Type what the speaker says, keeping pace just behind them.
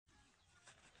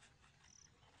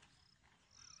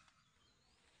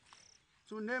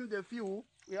To name the few,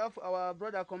 we have our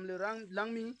brother Komle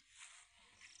Langmi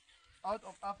out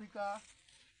of Africa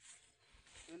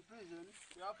in prison.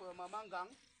 We have Mamangang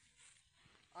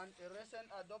and a recent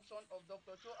adoption of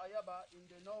Dr. Cho Ayaba in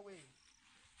the Norway.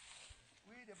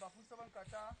 We, the Bafut 7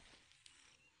 Kata,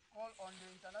 call on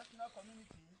the international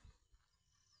community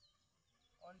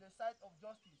on the side of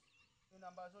justice in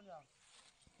Ambazonia,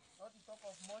 not to talk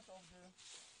of much of the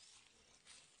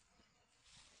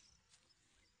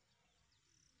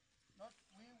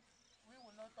we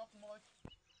will not talk much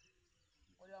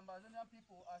for the Ambazonian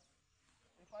people as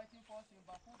a fighting force in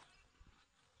Bafut.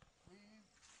 We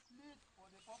plead for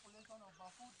the population of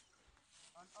Bafut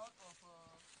and out of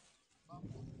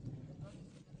Bafut, that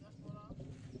is in the diaspora,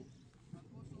 and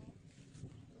also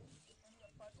any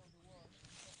part of the world,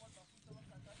 to support Bafut 7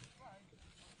 Kata to fight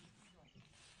for the freedom.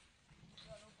 We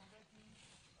are not forgetting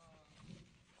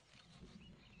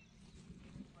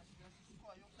President Dr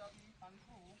Cho Ayaba and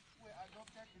crew who were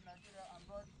adopted in Nigeria and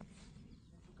brought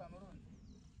into Cameroon.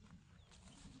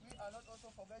 We are not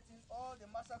also forgetting all the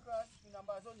massacres in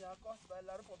Ambazonia caused by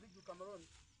La Republic du Cameroon,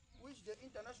 which the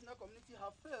international community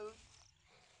have failed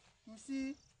to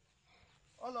see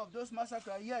all of those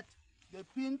massacres, yet they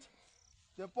pinned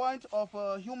the point of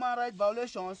human rights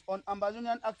violations on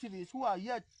Ambazonian activists who are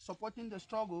yet supporting the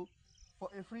struggle for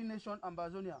a free nation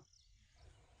Ambazonia.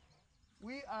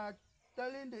 We are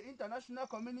telling the international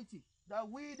community that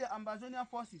we, the Ambazonian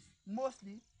forces,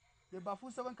 mostly the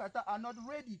Bafut 7 Kata, are not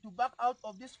ready to back out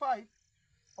of this fight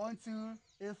until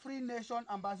a free nation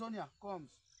Ambazonia comes.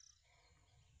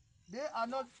 They are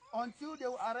not, until they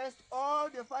will arrest all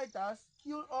the fighters,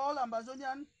 kill all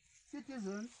Ambazonian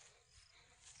citizens,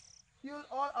 kill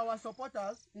all our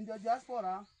supporters in the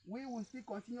diaspora, we will still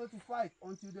continue to fight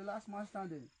until the last man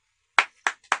standing.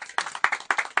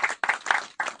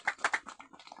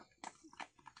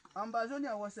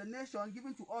 Ambazonia was a nation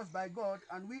given to us by God,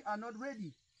 and we are not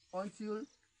ready until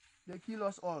they kill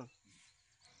us all.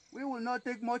 We will not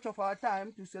take much of our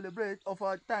time to celebrate, of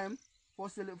our time for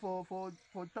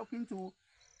talking to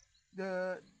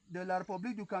the La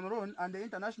Republique du Cameroon and the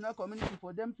international community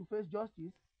for them to face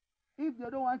justice. If they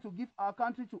don't want to give our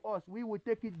country to us, we will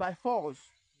take it by force.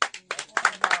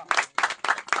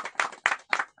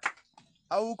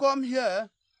 I will come here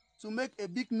to make a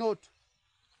big note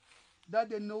that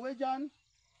the Norwegian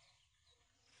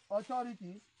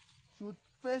authorities should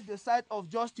face the side of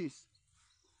justice,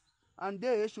 and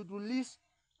they should release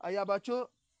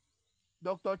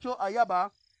Dr. Cho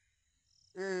Ayaba,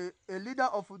 a leader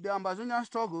of the Ambazonian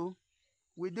struggle,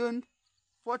 within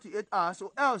 48 hours,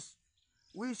 or else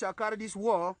we shall carry this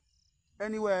war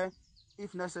anywhere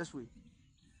if necessary.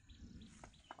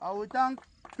 I will thank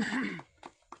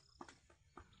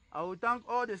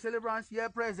all the celebrants here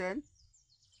present.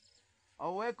 I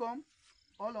welcome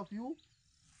all of you.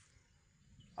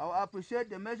 I appreciate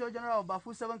the Major General of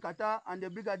Bafut 7 Kata and the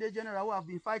Brigadier General who have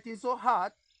been fighting so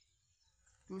hard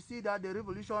to see that the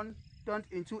revolution turned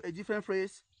into a different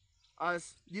phrase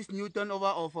as this new turnover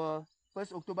of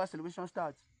 1st October celebration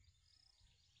starts.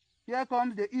 Here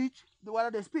comes the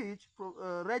speech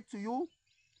read to you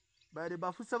by the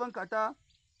Bafut 7 Kata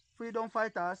freedom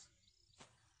fighters,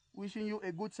 wishing you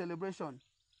a good celebration.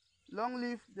 Long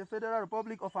live the Federal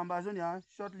Republic of Ambazonia,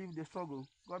 short live the struggle.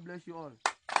 God bless you all.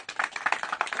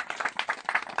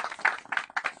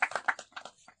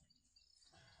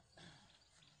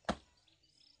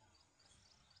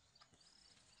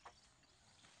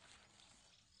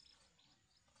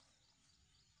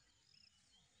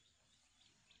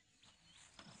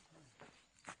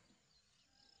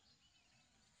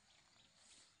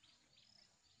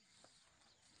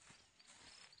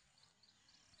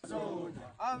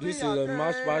 This is a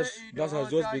march that has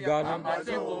just begun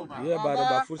here by the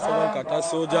Bafut 7 Kata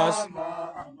soldiers.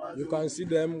 You can see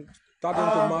them starting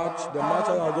to march. The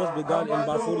marches have just begun in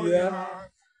Bafut here.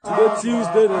 Today,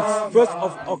 Tuesday, the 1st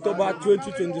of October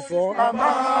 2024.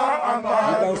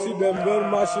 You can see them well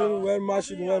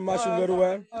marching very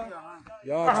well.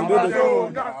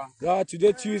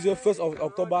 Today, Tuesday, 1st of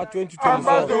October 2024.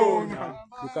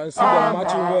 You can see them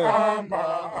marching well.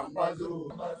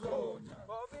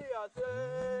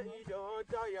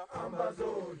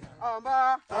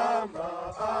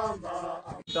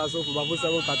 That's all for Bafut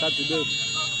 7 Kata today.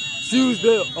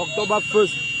 Tuesday, October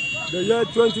 1st, the year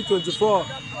 2024.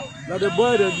 Now the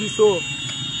boy they do so.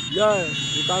 Yeah,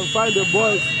 you can find the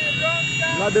boys.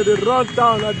 Now they run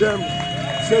down at them.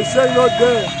 Say no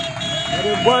there. Now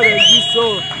the boy they do so.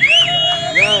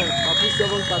 Yeah, Bafut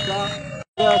 7 Kata.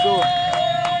 Yeah, so.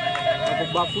 For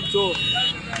Bafut so.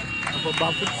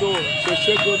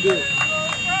 Say no there.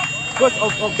 1st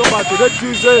of October, today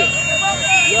Tuesday.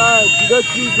 Yeah, today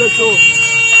Tuesday so.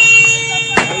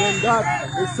 then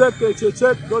that, they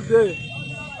check, go there.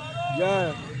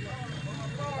 Yeah.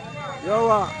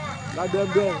 Yo, like them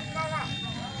there.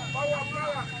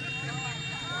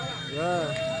 Yeah.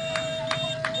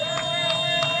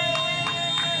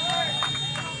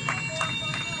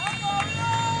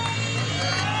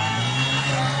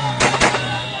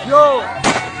 Yo.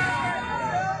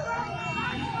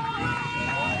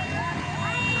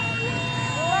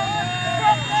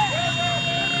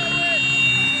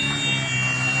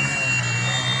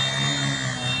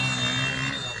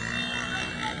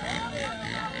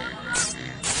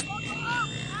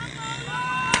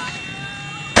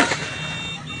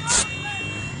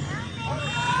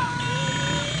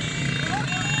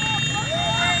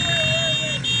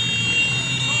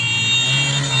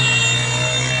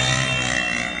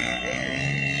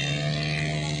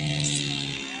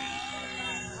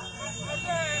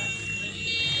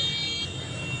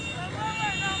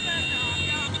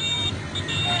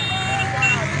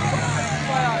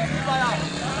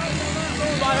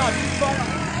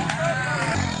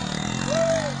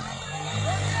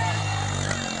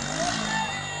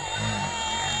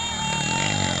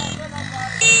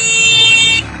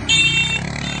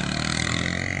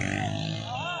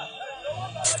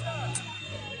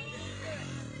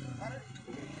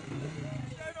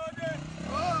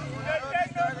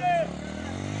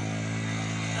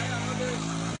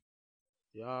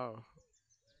 Yeah,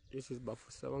 this is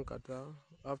Bafut 7 Kata.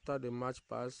 After the match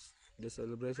pass, the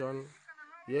celebration,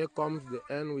 here comes the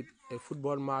end with a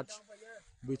football match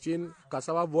between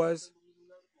Cassava boys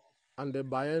and the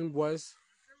Bayern boys,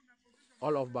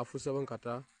 all of Bafut 7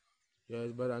 Kata.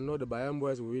 Yes, but I know the Bayern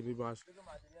boys will win the match.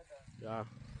 Yeah.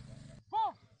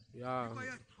 Yeah.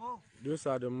 These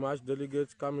are the match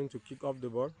delegates coming to kick off the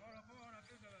ball.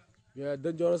 Yeah,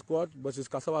 dangerous squad versus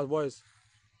Cassava boys.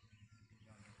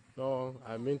 No,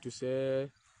 I mean to say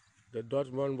the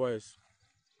Dortmund boys,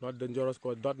 not dangerous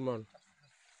squad, Dortmund.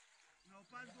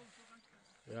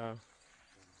 Yeah,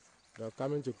 they're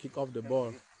coming to kick off the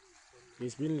ball.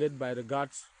 It's been led by the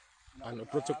guards and the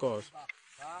protocols.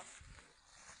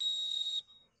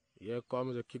 Here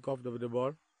comes the kickoff of the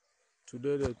ball.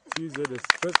 Today, the Tuesday, the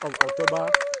 1st of October,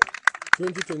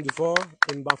 2024,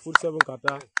 in Bafut 7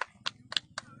 Kata.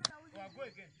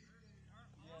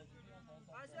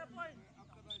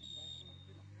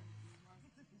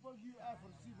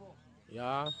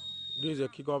 Yeah, this is a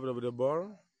kickoff of the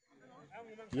ball.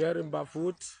 Here in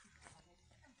Bafut.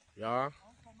 Yeah,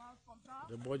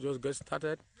 the ball just gets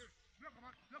started.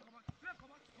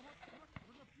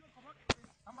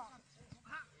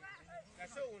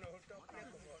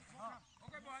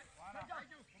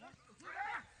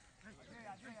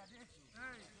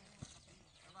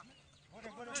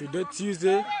 Today,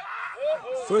 Tuesday,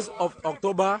 1st of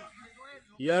October,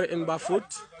 here in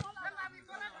Bafut.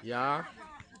 Yeah.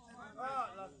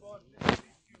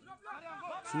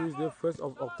 Tuesday, 1st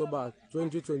of October,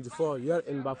 2024, here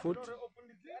in Bafut.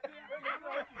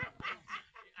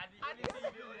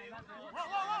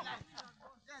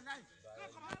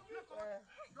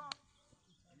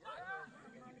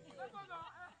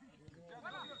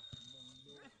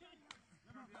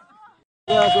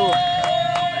 Yeah, so,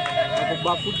 for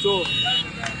Bafut, so,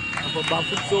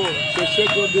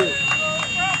 check your day.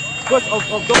 1st of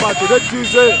October, today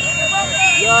Tuesday.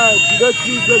 Yeah, today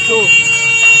Tuesday, so.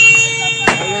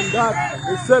 And then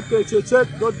that, they check,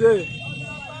 go there.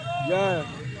 Yeah.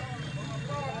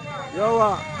 Yo,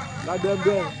 like them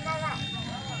there.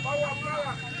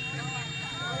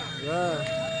 Yeah.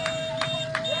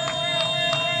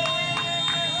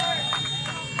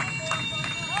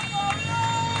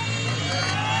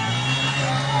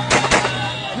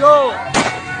 Yo.